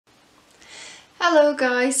Hello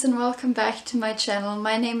guys and welcome back to my channel.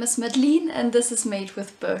 My name is Madeline and this is Made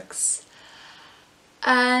with Books.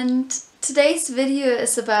 And today's video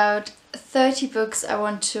is about 30 books I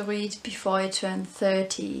want to read before I turn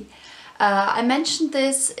 30. I mentioned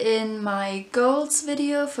this in my goals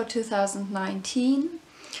video for 2019.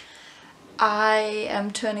 I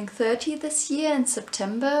am turning 30 this year in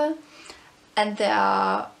September and there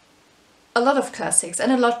are a lot of classics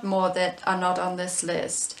and a lot more that are not on this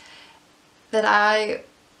list that I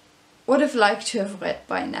would have liked to have read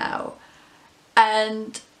by now.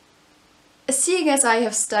 And seeing as I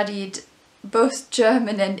have studied both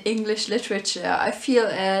German and English literature, I feel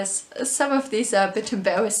as some of these are a bit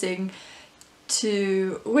embarrassing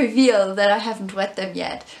to reveal that I haven't read them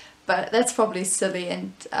yet. But that's probably silly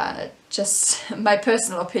and just my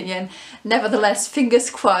personal opinion. Nevertheless, fingers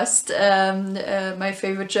crossed, my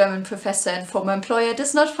favorite German professor and former employer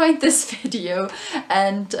does not find this video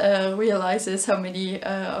and realizes how many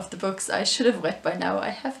of the books I should have read by now I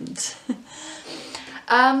haven't.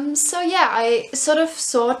 So yeah, I sort of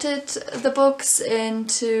sorted the books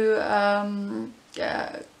into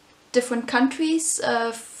different countries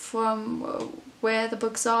from where the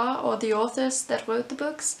books are or the authors that wrote the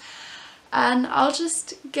books, and I'll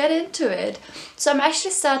just get into it. So I'm actually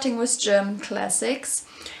starting with German classics,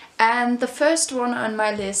 and the first one on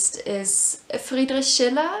my list is Friedrich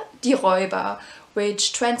Schiller, Die Räuber,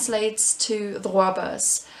 which translates to The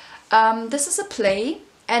Robbers. This is a play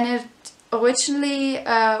and it originally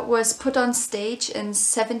was put on stage in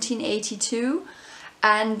 1782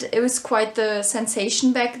 and it was quite the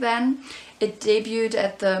sensation back then. It debuted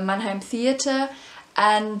at the Mannheim Theatre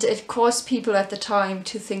and it caused people at the time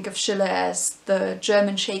to think of Schiller as the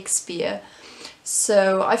German Shakespeare.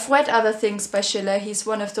 So I've read other things by Schiller. He's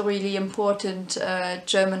one of the really important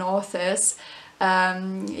German authors.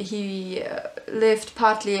 He lived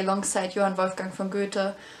partly alongside Johann Wolfgang von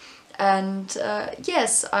Goethe, and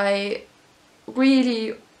yes, I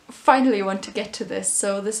really finally want to get to this,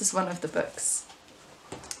 so this is one of the books.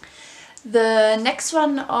 The next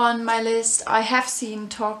one on my list I have seen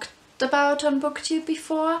talked about on BookTube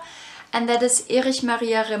before, and that is Erich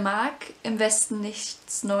Maria Remarque, Im Westen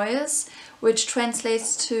nichts Neues, which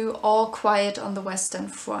translates to All Quiet on the Western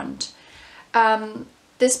Front.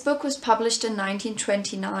 This book was published in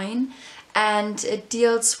 1929 and it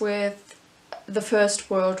deals with the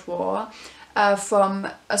First World War from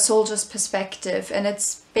a soldier's perspective, and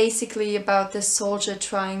it's basically about this soldier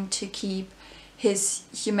trying to keep his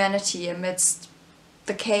humanity amidst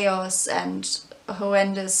the chaos and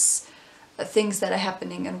horrendous things that are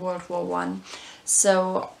happening in World War I.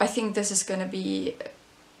 So I think this is going to be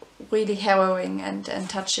really harrowing and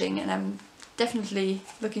touching, and I'm definitely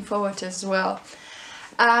looking forward to it as well.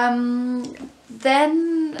 Then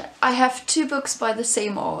I have two books by the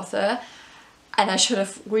same author, and I should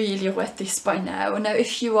have really read these by now. Now,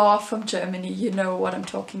 if you are from Germany, you know what I'm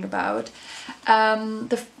talking about.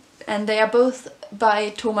 And they are both by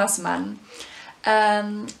Thomas Mann.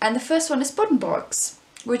 And the first one is Buddenbrooks,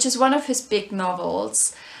 which is one of his big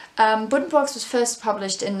novels. Buddenbrooks was first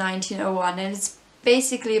published in 1901, and it's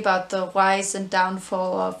basically about the rise and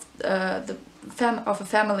downfall of a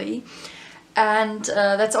family. And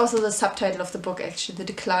that's also the subtitle of the book, actually, The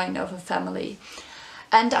Decline of a Family.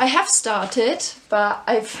 And I have started, but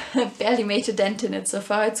I've barely made a dent in it so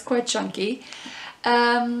far. It's quite chunky.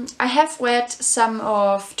 I have read some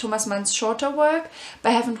of Thomas Mann's shorter work, but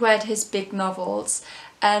I haven't read his big novels.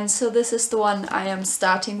 And so this is the one I am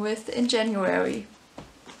starting with in January.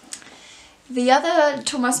 The other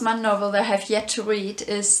Thomas Mann novel that I have yet to read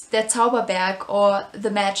is Der Zauberberg, or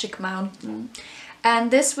The Magic Mountain.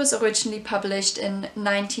 And this was originally published in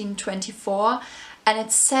 1924, and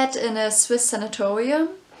it's set in a Swiss sanatorium.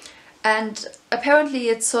 And apparently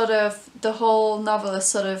it's sort of, the whole novel is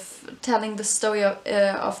sort of telling the story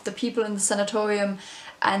of the people in the sanatorium,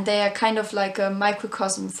 and they are kind of like a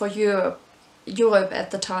microcosm for Europe at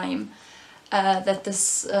the time that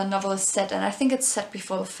this novel is set. And I think it's set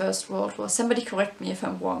before the First World War. Somebody correct me if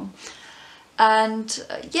I'm wrong. And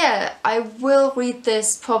yeah, I will read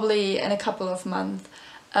this probably in a couple of months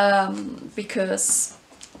because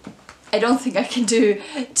I don't think I can do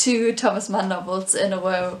two Thomas Mann novels in a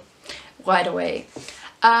row right away.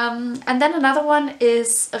 And then another one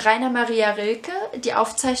is Rainer Maria Rilke, Die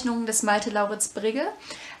Aufzeichnungen des Malte Lauritz Brigge,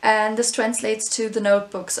 and this translates to The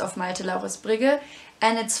Notebooks of Malte Lauritz Brigge,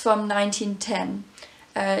 and it's from 1910.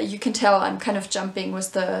 You can tell I'm kind of jumping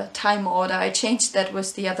with the time order. I changed that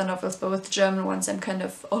with the other novels, but with the German ones I'm kind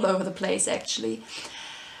of all over the place actually.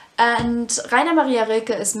 And Rainer Maria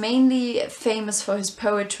Rilke is mainly famous for his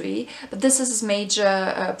poetry, but this is his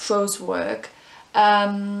major prose work.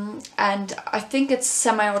 and I think it's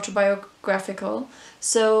semi-autobiographical,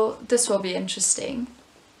 so this will be interesting.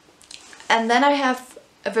 And then I have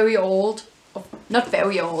a very old, not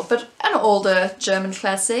very old, but an older German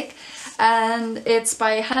classic, and it's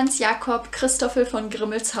by Hans Jakob Christoffel von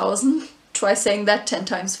Grimmelshausen. Try saying that 10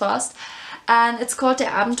 times fast. And it's called Der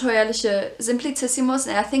abenteuerliche Simplicissimus,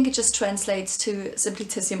 and I think it just translates to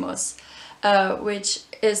Simplicissimus, which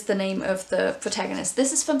is the name of the protagonist.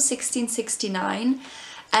 This is from 1669,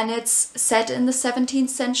 and it's set in the 17th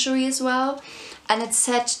century as well, and it's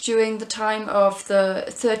set during the time of the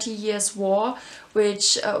 30 Years' War,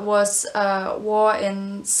 which was a war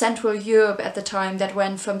in Central Europe at the time that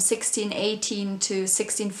went from 1618 to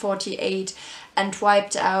 1648 and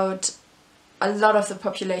wiped out a lot of the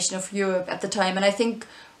population of Europe at the time. And I think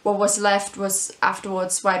what was left was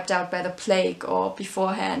afterwards wiped out by the plague, or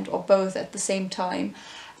beforehand, or both at the same time,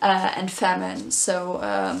 and famine. So,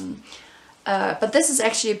 but this is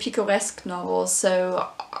actually a picaresque novel, so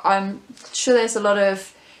I'm sure there's a lot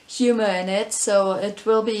of humor in it, so it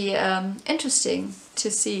will be interesting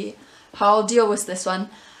to see how I'll deal with this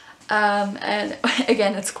one. And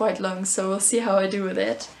again, it's quite long, so we'll see how I do with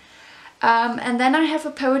it. And then I have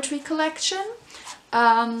a poetry collection,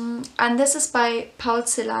 and this is by Paul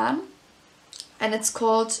Celan, and it's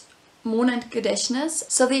called Mohn und Gedächtnis.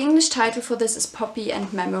 So the English title for this is Poppy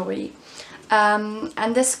and Memory.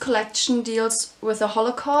 And this collection deals with the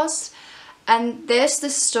Holocaust, and there's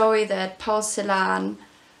this story that Paul Celan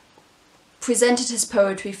presented his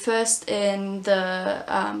poetry first in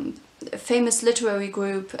the famous literary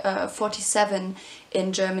group 47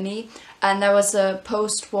 in Germany, and that was a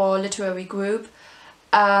post-war literary group,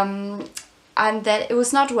 and that it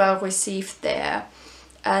was not well received there,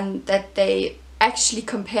 and that they actually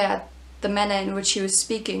compared the manner in which he was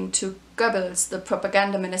speaking to Goebbels, the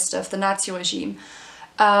propaganda minister of the Nazi regime.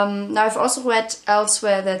 Now I've also read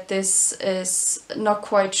elsewhere that this is not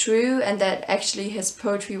quite true, and that actually his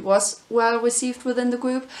poetry was well received within the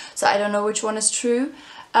group, so I don't know which one is true.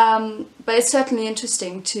 But it's certainly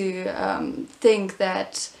interesting to think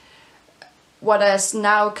that what is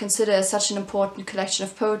now considered such an important collection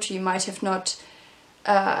of poetry might have not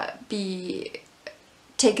be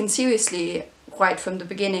taken seriously right from the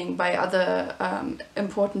beginning by other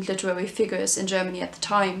important literary figures in Germany at the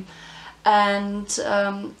time. And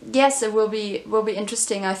yes, it will be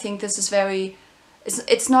interesting. I think this is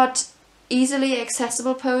it's not easily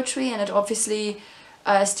accessible poetry, and it obviously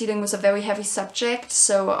is dealing with a very heavy subject,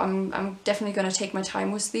 so I'm definitely going to take my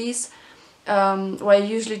time with these. What I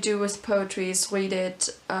usually do with poetry is read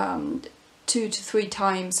it 2 to 3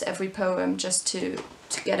 times every poem, just to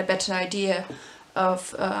get a better idea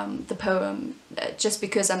of the poem, just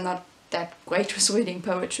because I'm not that great with reading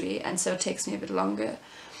poetry, and so it takes me a bit longer.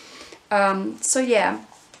 So yeah,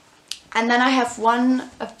 and then I have one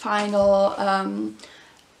final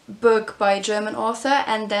book by a German author,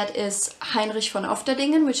 and that is Heinrich von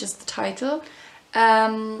Ofterdingen, which is the title,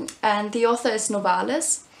 and the author is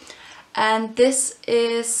Novalis, and this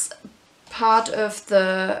is part of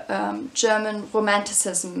the German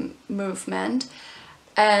Romanticism movement,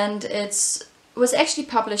 and was actually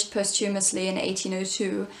published posthumously in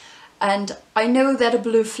 1802, and I know that a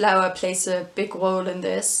blue flower plays a big role in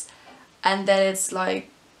this, and that it's like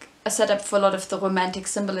a setup for a lot of the romantic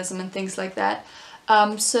symbolism and things like that.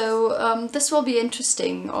 So this will be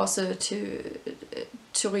interesting also to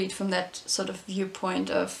read from that sort of viewpoint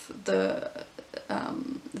of the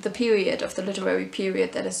period, of the literary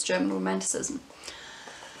period that is German Romanticism.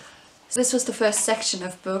 This was the first section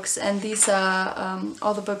of books, and these are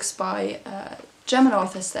all the books by German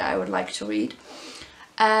authors that I would like to read.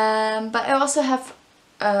 But I also have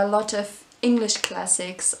a lot of English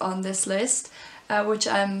classics on this list, which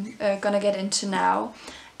I'm gonna get into now.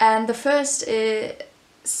 And the first is,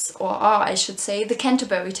 or are I should say, The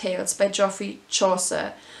Canterbury Tales by Geoffrey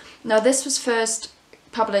Chaucer. Now this was first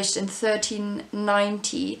published in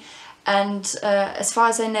 1390, and as far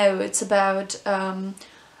as I know, it's about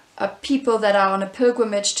people that are on a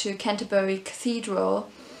pilgrimage to Canterbury Cathedral,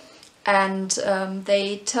 and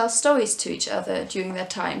they tell stories to each other during that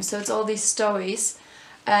time. So it's all these stories,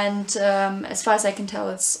 and as far as I can tell,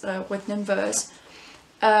 it's written in verse.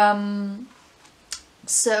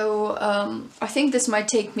 So I think this might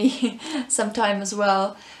take me some time as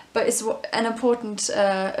well, but it's an important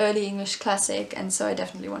early English classic, and so I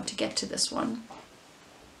definitely want to get to this one.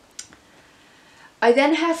 I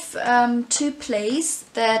then have 2 plays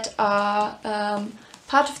that are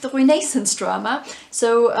part of the Renaissance drama.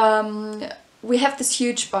 So we have this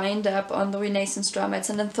huge bind-up on the Renaissance drama. It's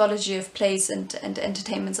an anthology of plays and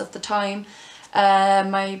entertainments of the time.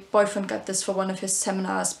 My boyfriend got this for one of his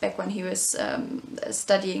seminars back when he was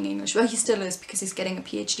studying English. Well, he still is, because he's getting a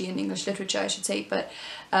PhD in English literature, I should say, but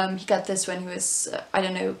he got this when he was, I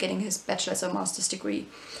don't know, getting his bachelor's or master's degree.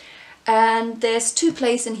 And there's two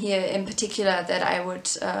plays in here in particular that I would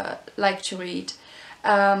like to read.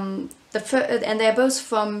 And they're both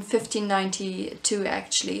from 1592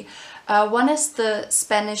 actually. One is The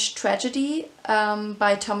Spanish Tragedy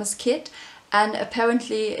by Thomas Kyd, and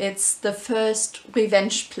apparently it's the first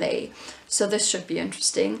revenge play, so this should be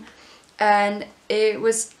interesting. And it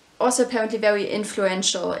was also apparently very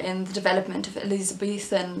influential in the development of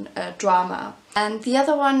Elizabethan drama. And the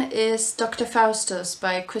other one is Dr. Faustus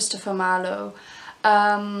by Christopher Marlowe.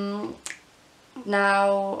 Now,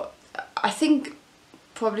 I think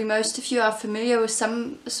probably most of you are familiar with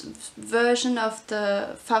some version of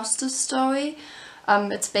the Faustus story.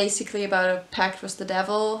 It's basically about a pact with the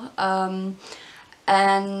devil.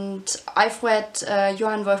 And I've read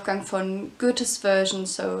Johann Wolfgang von Goethe's version,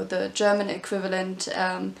 so the German equivalent,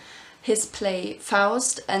 his play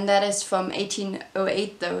Faust, and that is from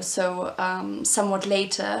 1808 though, so somewhat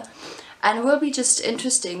later. And it will be just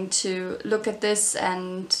interesting to look at this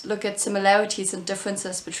and look at similarities and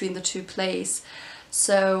differences between the two plays.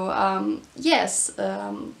 So yes,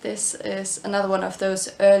 this is another one of those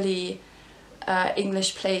early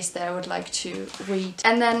English plays that I would like to read.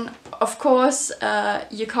 And then, of course,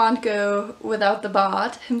 you can't go without the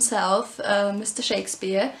Bard himself, Mr.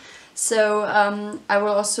 Shakespeare. So I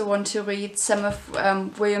will also want to read some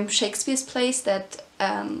of William Shakespeare's plays that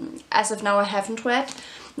as of now I haven't read.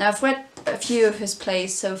 Now I've read a few of his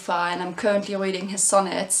plays so far, and I'm currently reading his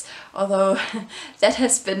sonnets, although that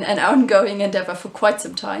has been an ongoing endeavour for quite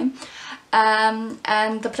some time.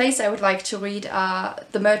 And the plays I would like to read are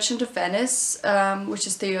The Merchant of Venice, which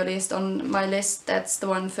is the earliest on my list. That's the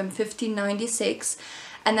one from 1596.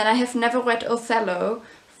 And then I have never read Othello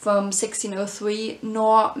from 1603,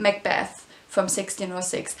 nor Macbeth from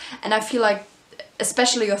 1606. And I feel like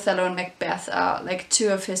especially Othello and Macbeth are like two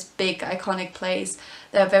of his big iconic plays.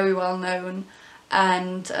 They're very well known,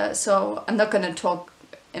 and so I'm not going to talk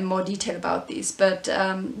in more detail about these, but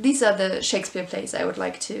these are the Shakespeare plays I would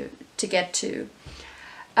like to get to.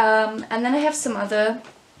 And then I have some other,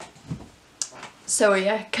 sorry,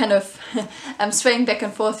 I kind of I'm swaying back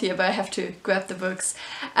and forth here, but I have to grab the books.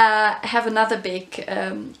 I have another big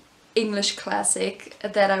English classic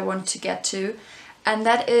that I want to get to, and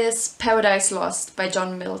that is Paradise Lost by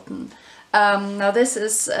John Milton. Now this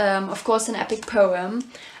is of course an epic poem,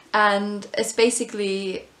 and it's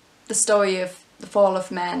basically the story of the fall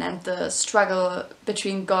of man and the struggle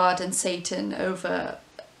between God and Satan over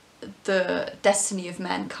the destiny of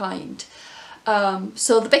mankind.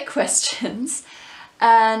 So the big questions,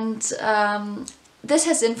 and this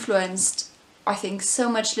has influenced, I think, so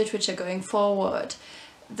much literature going forward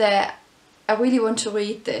that I really want to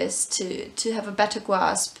read this to have a better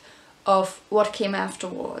grasp of what came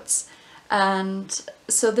afterwards. And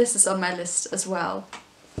so this is on my list as well.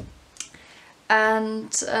 And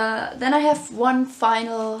then I have one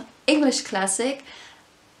final English classic,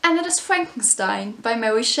 and it is Frankenstein by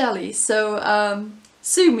Mary Shelley. So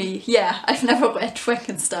sue me, yeah, I've never read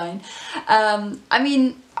Frankenstein. I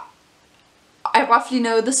mean, I roughly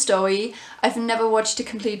know the story. I've never watched a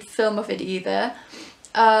complete film of it either.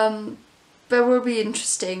 But it will be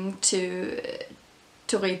interesting to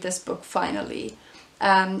read this book finally.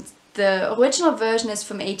 The original version is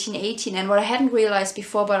from 1818, and what I hadn't realized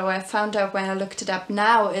before, but what I found out when I looked it up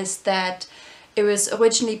now, is that it was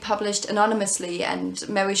originally published anonymously, and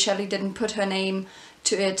Mary Shelley didn't put her name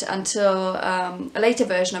to it until a later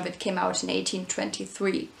version of it came out in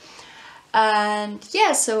 1823. And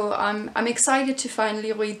yeah, so I'm excited to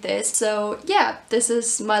finally read this. So yeah, this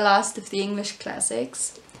is my last of the English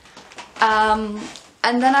classics. And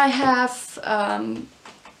then I have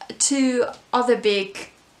two other big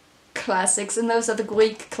classics, and those are the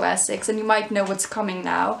Greek classics, and you might know what's coming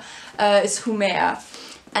now, is Homer.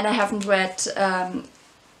 And I haven't read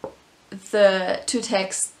the two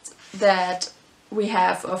texts that we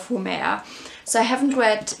have of Homer. So I haven't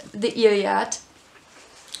read the Iliad,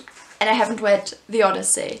 and I haven't read the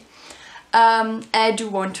Odyssey. And I do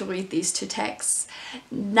want to read these two texts.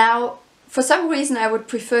 Now, for some reason I would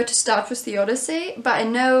prefer to start with the Odyssey, but I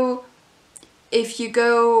know if you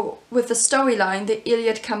go with the storyline, the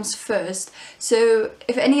Iliad comes first. So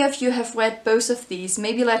if any of you have read both of these,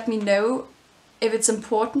 maybe let me know if it's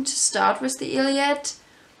important to start with the Iliad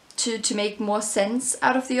to make more sense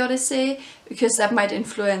out of the Odyssey, because that might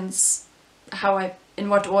influence how in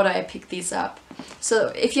what order I pick these up.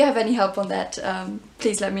 So if you have any help on that,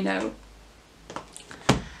 please let me know.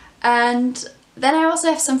 And Then I also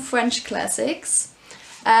have some French classics,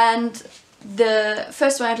 and the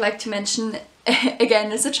first one I'd like to mention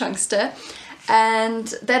again is a chunkster, and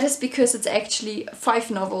that is because it's actually 5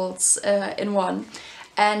 novels in one,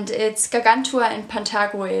 and it's Gargantua and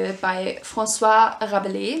Pantagruel by François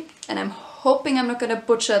Rabelais, and I'm hoping I'm not going to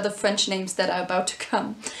butcher the French names that are about to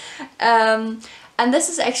come. And this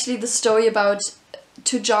is actually the story about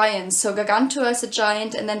 2 giants. So Gargantua is a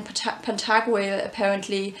giant, and then Pantagruel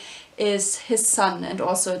apparently is his son and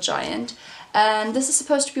also a giant. And this is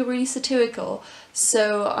supposed to be really satirical,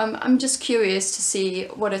 so I'm just curious to see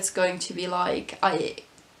what it's going to be like. I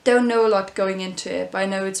don't know a lot going into it, but I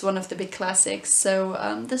know it's one of the big classics, so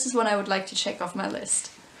this is one I would like to check off my list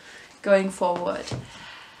going forward.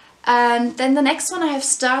 And then the next one I have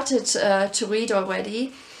started to read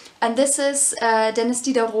already, and this is Denis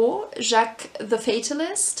Diderot, Jacques the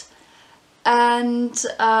Fatalist. And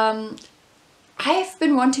I've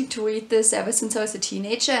been wanting to read this ever since I was a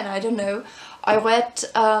teenager, and I don't know, I read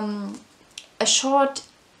a short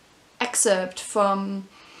excerpt from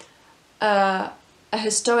a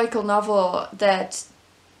historical novel that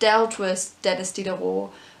dealt with Denis Diderot,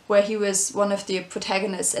 where he was one of the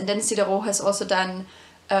protagonists, and Denis Diderot has also done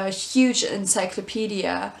a huge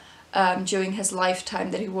encyclopedia during his lifetime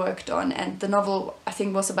that he worked on, and the novel I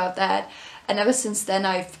think was about that, and ever since then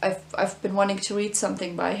I've been wanting to read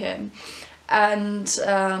something by him. And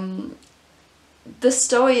the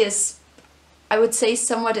story is, I would say,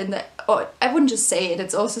 somewhat in the, or I wouldn't just say it,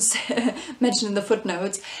 it's also mentioned in the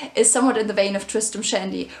footnotes, is somewhat in the vein of Tristram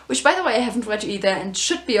Shandy, which by the way I haven't read either and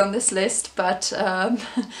should be on this list, but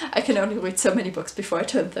I can only read so many books before I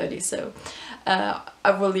turn 30, so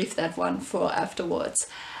I will leave that one for afterwards.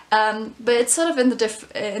 But it's sort of in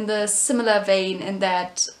the similar vein in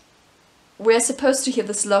that we're supposed to hear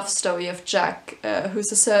this love story of Jack,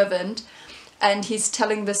 who's a servant, and he's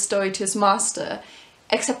telling this story to his master,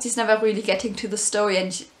 except he's never really getting to the story,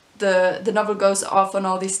 and the novel goes off on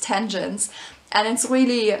all these tangents, and it's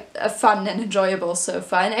really fun and enjoyable so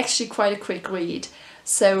far, and actually quite a quick read,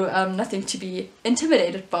 so nothing to be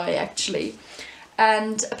intimidated by actually.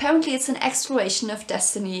 And apparently it's an exploration of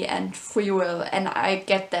destiny and free will, and I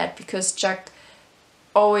get that because Jack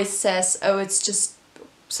always says, oh, it's just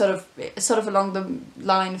sort of along the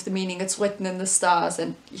line of the meaning, it's written in the stars,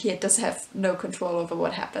 and he does have no control over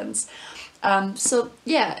what happens. So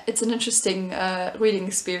yeah, it's an interesting reading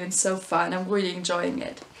experience so far, and I'm really enjoying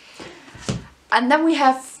it. And then we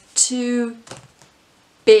have 2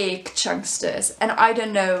 big chunksters, and I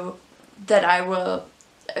don't know that I will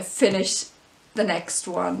finish the next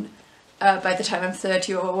one by the time I'm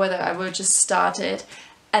 30, or whether I will just start it,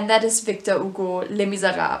 and that is Victor Hugo, Les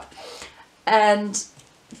Miserables. And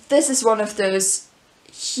this is one of those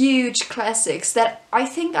huge classics that I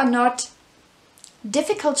think are not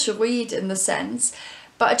difficult to read in the sense,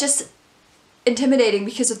 but are just intimidating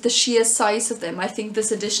because of the sheer size of them. I think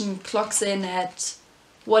this edition clocks in at,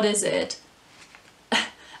 what is it,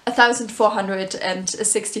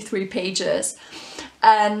 1,463 pages,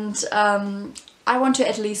 and I want to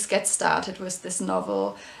at least get started with this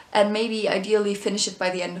novel and maybe ideally finish it by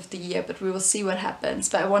the end of the year, but we will see what happens.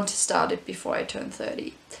 But I want to start it before I turn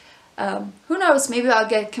 30. Who knows, maybe I'll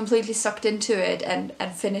get completely sucked into it and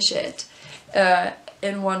finish it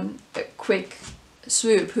in one quick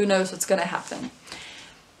swoop. Who knows what's gonna happen.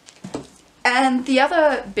 And the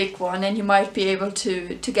other big one, and you might be able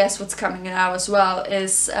to guess what's coming now as well,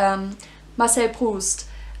 is Marcel Proust,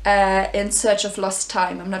 In Search of Lost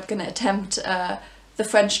Time. I'm not gonna attempt the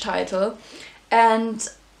French title, and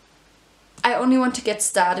I only want to get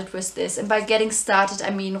started with this, and by getting started I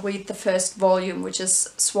mean read the first volume, which is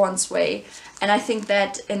Swan's Way, and I think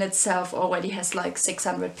that in itself already has like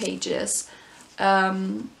 600 pages.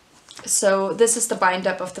 So this is the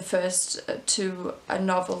bind-up of the first 2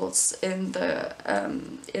 novels in the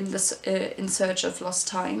In Search of Lost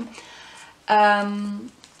Time, and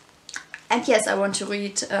yes, I want to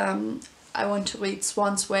read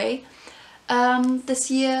Swan's Way this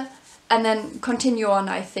year, and then continue on.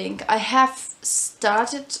 I think I have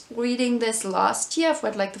started reading this last year. I've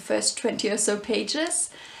read like the first 20 or so pages,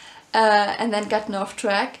 and then gotten off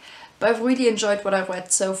track, but I've really enjoyed what I've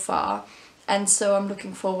read so far, and so I'm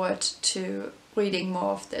looking forward to reading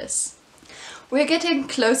more of this. We're getting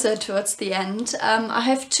closer towards the end. I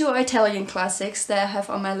have 2 Italian classics that I have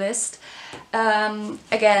on my list.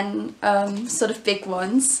 Again, sort of big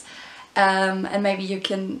ones, and maybe you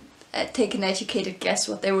can take an educated guess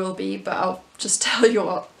what they will be, but I'll just tell you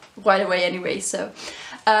all right away anyway. So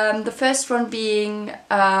the first one being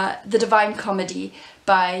The Divine Comedy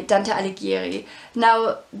by Dante Alighieri.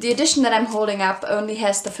 Now the edition that I'm holding up only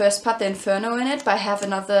has the first part, the Inferno, in it, but I have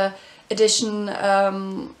another edition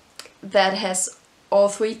that has all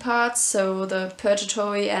 3 parts, so the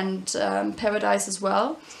Purgatory and Paradise as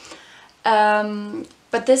well.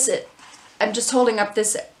 But this, I'm just holding up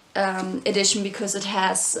this edition because it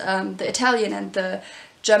has the Italian and the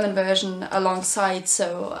German version alongside.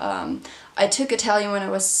 So I took Italian when I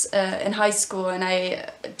was in high school, and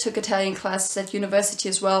I took Italian classes at university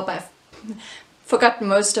as well, but I've forgotten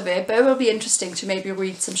most of it. But it will be interesting to maybe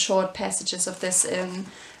read some short passages of this in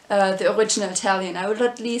the original Italian. I will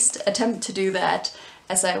at least attempt to do that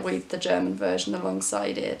as I read the German version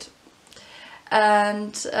alongside it.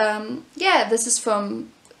 And yeah, this is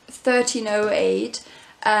from 1308,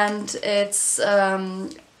 and it's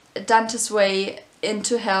Dante's way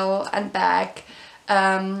into hell and back,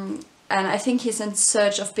 and I think he's in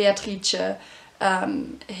search of Beatrice,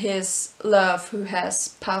 his love, who has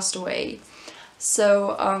passed away.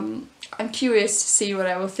 So I'm curious to see what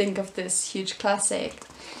I will think of this huge classic.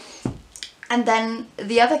 And then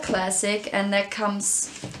the other classic, and that comes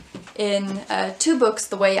in 2 books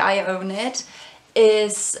the way I own it,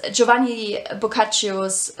 is Giovanni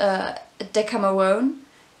Boccaccio's Decameron.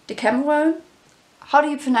 Decameron? How do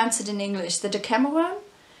you pronounce it in English? The Decameron?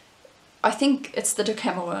 I think it's the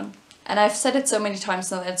Decameron. And I've said it so many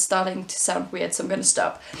times now that it's starting to sound weird, so I'm going to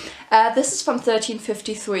stop. This is from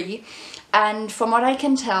 1353, and from what I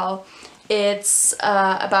can tell, it's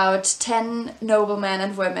about 10 noblemen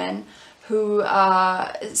and women who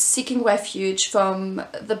are seeking refuge from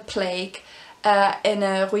the plague in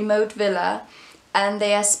a remote villa, and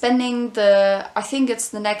they are spending I think it's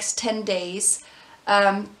the next 10 days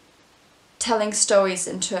telling stories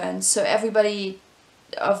in turn. So everyone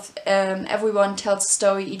tells a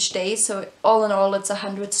story each day, so all in all it's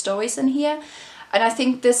 100 stories in here. And I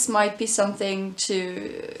think this might be something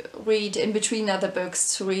to read in between other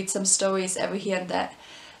books, to read some stories every here and there,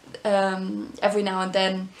 every now and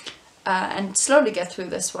then, and slowly get through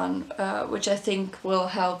this one, which I think will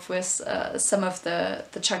help with some of the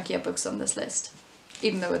chunkier books on this list,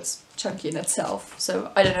 even though it's chunky in itself,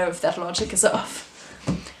 so I don't know if that logic is off.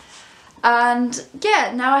 And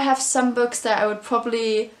yeah, now I have some books that I would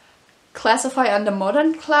probably classify under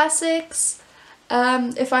modern classics,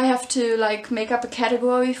 if I have to like make up a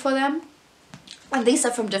category for them. And these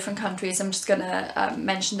are from different countries. I'm just gonna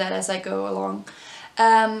mention that as I go along.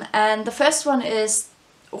 And the first one is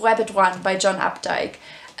Rabbit Run by John Updike.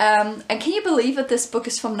 And can you believe that this book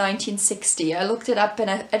is from 1960? I looked it up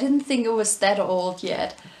and I didn't think it was that old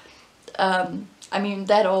yet. I mean,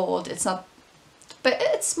 that old, it's not, but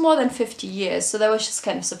it's more than 50 years, so that was just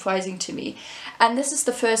kind of surprising to me. And this is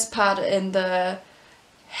the first part in the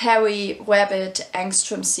Harry Rabbit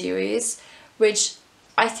Angstrom series, which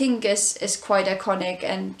I think is quite iconic,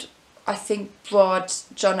 and I think brought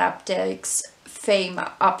John Updike's fame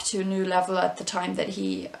up to a new level at the time that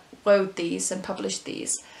he wrote these and published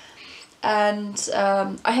these. And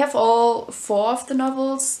I have all 4 of the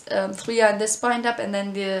novels. 3 are in this bind-up, and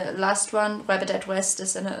then the last one, Rabbit at Rest,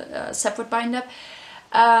 is in a separate bind-up.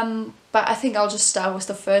 But I think I'll just start with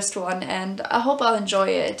the first one, and I hope I'll enjoy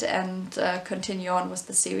it and continue on with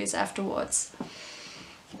the series afterwards.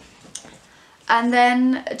 And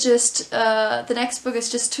then just the next book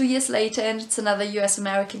is just 2 years later, and it's another US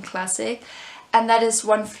American classic, and that is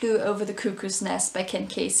One Flew Over the Cuckoo's Nest by Ken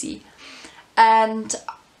Kesey. And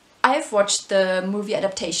I've watched the movie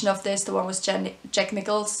adaptation of this, the one with Jack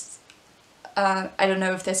Nichols. I don't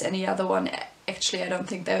know if there's any other one, actually I don't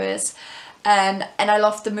think there is. And I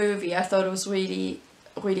loved the movie. I thought it was really,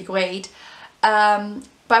 really great.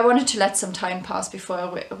 But I wanted to let some time pass before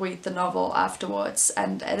I read the novel afterwards.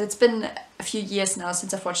 And it's been a few years now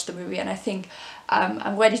since I've watched the movie, and I think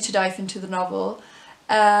I'm ready to dive into the novel.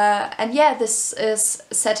 And yeah, this is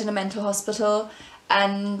set in a mental hospital,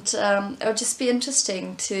 and it would just be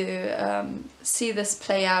interesting to see this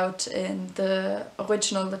play out in the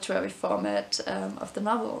original literary format of the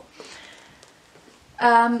novel.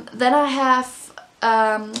 Then I have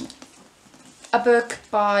a book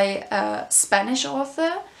by a Spanish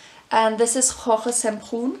author, and this is Jorge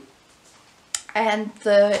Semprún, and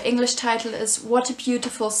the English title is What a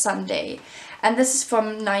Beautiful Sunday, and this is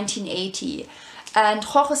from 1980. And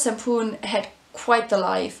Jorge Semprún had quite the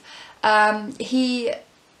life. He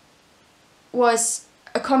was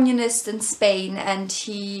a communist in Spain, and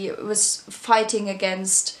he was fighting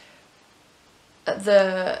against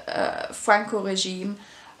the Franco regime,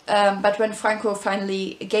 but when Franco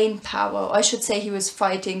finally gained power, or I should say he was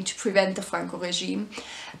fighting to prevent the Franco regime,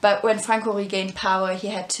 but when Franco regained power he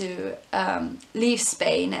had to leave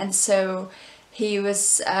Spain, and so he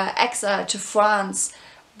was exiled to France,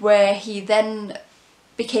 where he then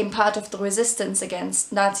became part of the resistance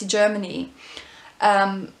against Nazi Germany.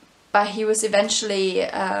 but he was eventually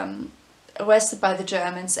arrested by the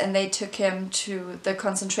Germans, and they took him to the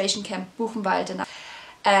concentration camp Buchenwald.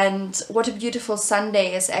 And What a Beautiful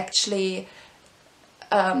Sunday is actually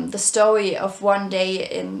the story of one day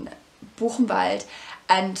in Buchenwald,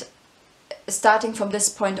 and starting from this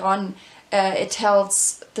point on, it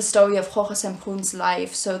tells the story of Jorge Semprún's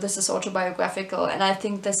life. So this is autobiographical, and I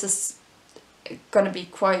think this is going to be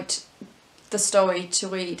quite the story to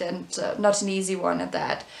read, and not an easy one at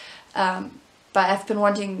that. But I've been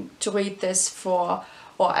wanting to read this for,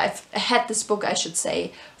 or I've had this book, I should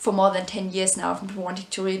say, for more than 10 years now. I've been wanting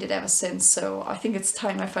to read it ever since, so I think it's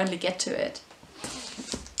time I finally get to it.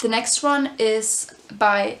 The next one is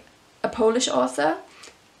by a Polish author,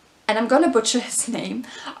 and I'm gonna butcher his name.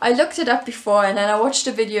 I looked it up before, and then I watched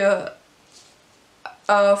a video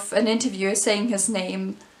of an interviewer saying his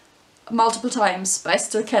name multiple times, but I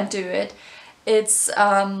still can't do it. It's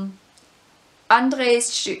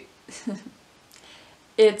Andrzej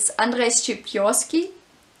It's Andrzej Szczypiorski,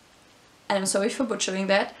 and I'm sorry for butchering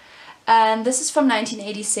that. And this is from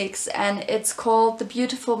 1986, and it's called The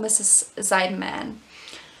Beautiful Mrs. Seidenman.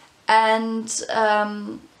 And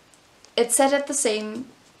it's set at the same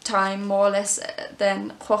time, more or less,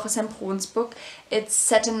 than Jorge Semprún's book. It's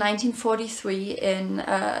set in 1943 in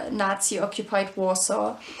Nazi-occupied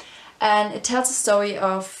Warsaw, and it tells the story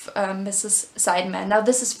of Mrs. Seidenman. Now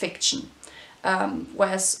this is fiction.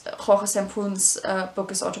 Whereas Jorge Semprún's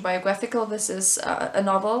book is autobiographical, this is a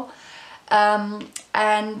novel. And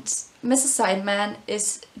Mrs. Seidenman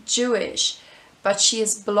is Jewish, but she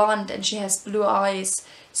is blonde and she has blue eyes,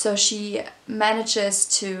 so she manages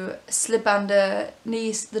to slip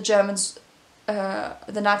underneath the Germans,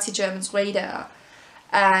 the Nazi Germans' radar,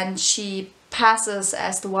 and she passes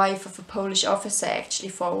as the wife of a Polish officer actually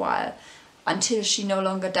for a while, until she no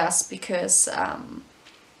longer does, because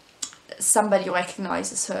somebody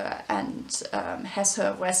recognizes her and has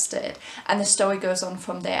her arrested, and the story goes on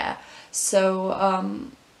from there. So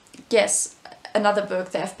yes, another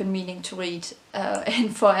book that I've been meaning to read in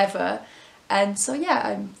forever, and so yeah,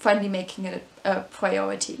 I'm finally making it a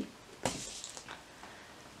priority.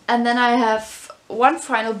 And then I have one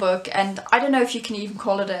final book, and I don't know if you can even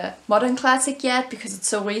call it a modern classic yet, because it's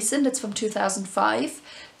so recent. It's from 2005,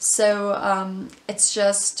 so it's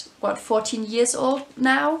just, what, 14 years old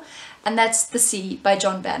now, and that's The Sea by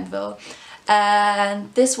John Banville.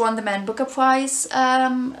 And this won the Man Booker Prize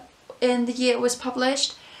in the year it was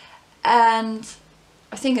published, and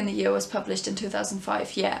I think in the year it was published in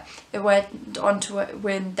 2005, yeah. It went on to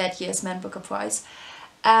win that year's Man Booker Prize.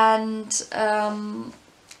 And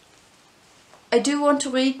I do want to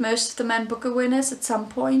read most of the Man Booker winners at some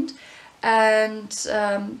point, and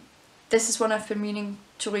this is one I've been meaning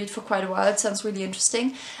to read for quite a while. It sounds really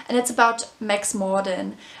interesting, and it's about Max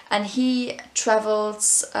Morden, and he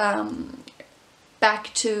travels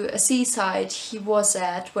back to a seaside he was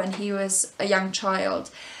at when he was a young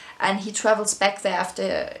child, and he travels back there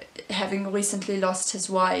after having recently lost his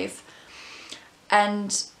wife,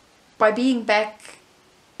 and by being back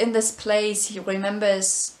in this place he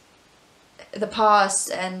remembers the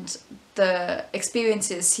past and the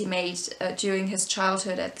experiences he made during his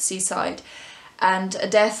childhood at the seaside, and a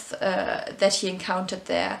death that he encountered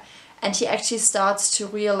there, and he actually starts to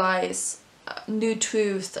realize new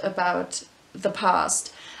truth about the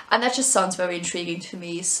past, and that just sounds very intriguing to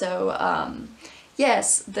me. So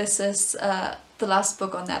yes, this is the last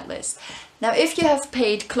book on that list. Now, if you have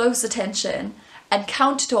paid close attention and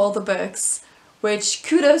counted all the books, which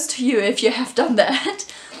kudos to you if you have done that,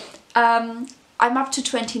 I'm up to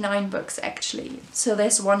 29 books actually, so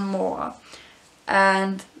there's one more,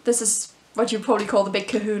 and this is what you probably call the big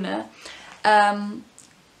kahuna, and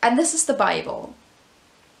this is the Bible.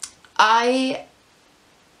 I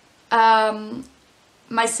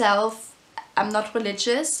myself am not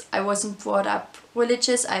religious. I wasn't brought up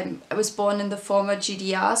religious. I was born in the former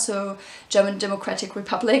GDR, so German Democratic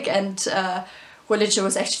Republic, and religion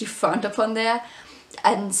was actually frowned upon there.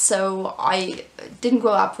 And so I didn't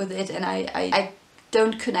grow up with it, and I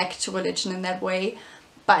don't connect to religion in that way.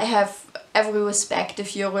 But I have every respect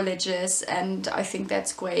if you're religious, and I think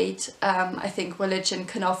that's great. I think religion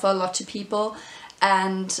can offer a lot to people,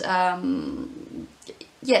 and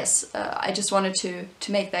yes, I just wanted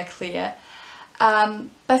to make that clear. But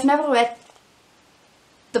I've never read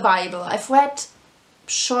the Bible. I've read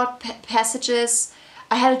short passages.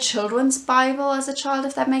 I had a children's Bible as a child,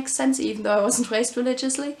 if that makes sense, even though I wasn't raised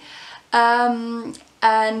religiously.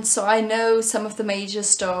 And so I know some of the major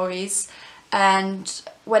stories. And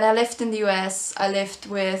when I lived in the US, I lived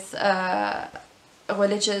with a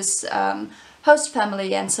religious host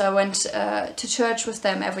family, and so I went to church with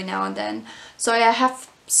them every now and then. So I have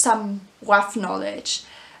some rough knowledge,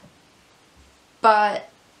 but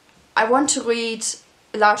I want to read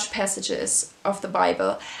large passages of the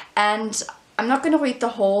Bible, and I'm not going to read the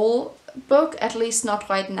whole book, at least not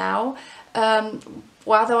right now.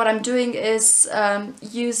 Rather what I'm doing is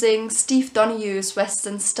using Steve Donohue's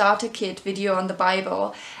Western Starter Kit video on the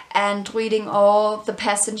Bible and reading all the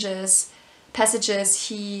passages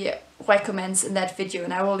he recommends in that video,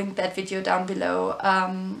 and I will link that video down below,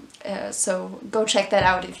 so go check that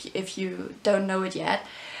out if you don't know it yet.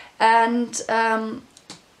 And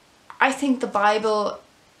I think the Bible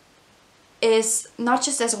is not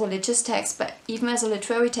just as a religious text, but even as a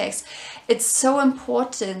literary text. It's so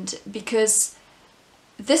important because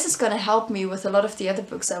this is going to help me with a lot of the other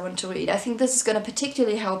books I want to read. I think this is going to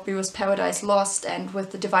particularly help me with Paradise Lost and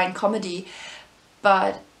with the Divine Comedy,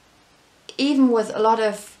 but even with a lot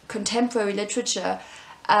of contemporary literature,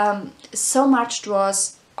 so much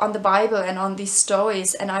draws on the Bible and on these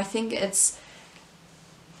stories, and I think it's,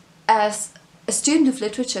 as a student of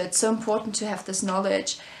literature, it's so important to have this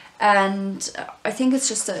knowledge, and I think it's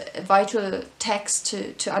just a vital text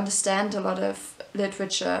to understand a lot of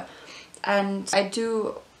literature. And I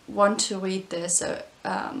do want to read this,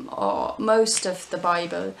 or most of the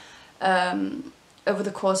Bible, over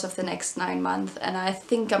the course of the next 9 months, and I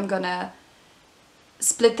think I'm gonna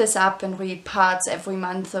split this up and read parts every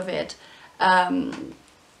month of it,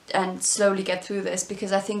 and slowly get through this,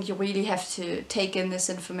 because I think you really have to take in this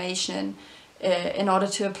information in order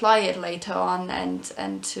to apply it later on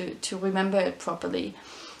and to remember it properly.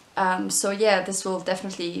 So yeah, this will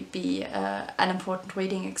definitely be an important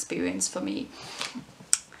reading experience for me.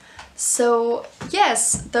 So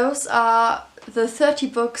yes, those are the 30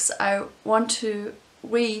 books I want to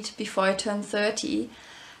read before I turn 30.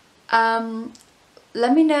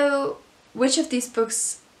 Let me know which of these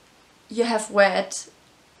books you have read,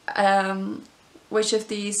 which of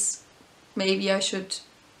these maybe I should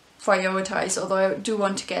prioritize, although I do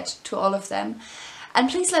want to get to all of them.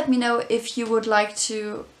 And please let me know if you would like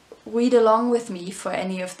to read along with me for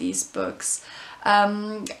any of these books.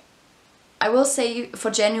 I will say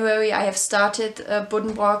for January I have started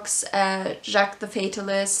Buddenbrooks, Jacques the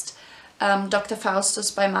Fatalist, Dr.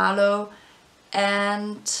 Faustus by Marlowe,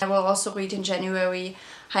 and I will also read in January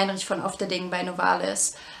Heinrich von Ofterding by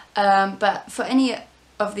Novalis. But for any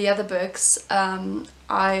of the other books,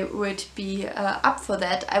 I would be up for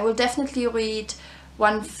that. I will definitely read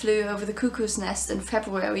One Flew Over the Cuckoo's Nest in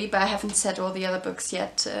February, but I haven't set all the other books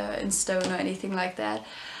yet in stone or anything like that.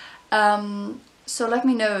 So let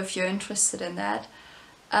me know if you're interested in that.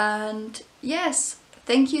 And yes,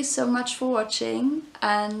 thank you so much for watching,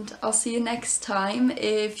 and I'll see you next time.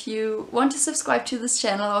 If you want to subscribe to this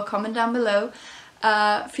channel or comment down below,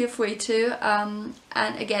 feel free to. And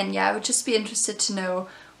again, yeah, I would just be interested to know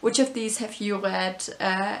which of these have you read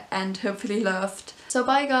and hopefully loved. So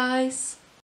bye guys!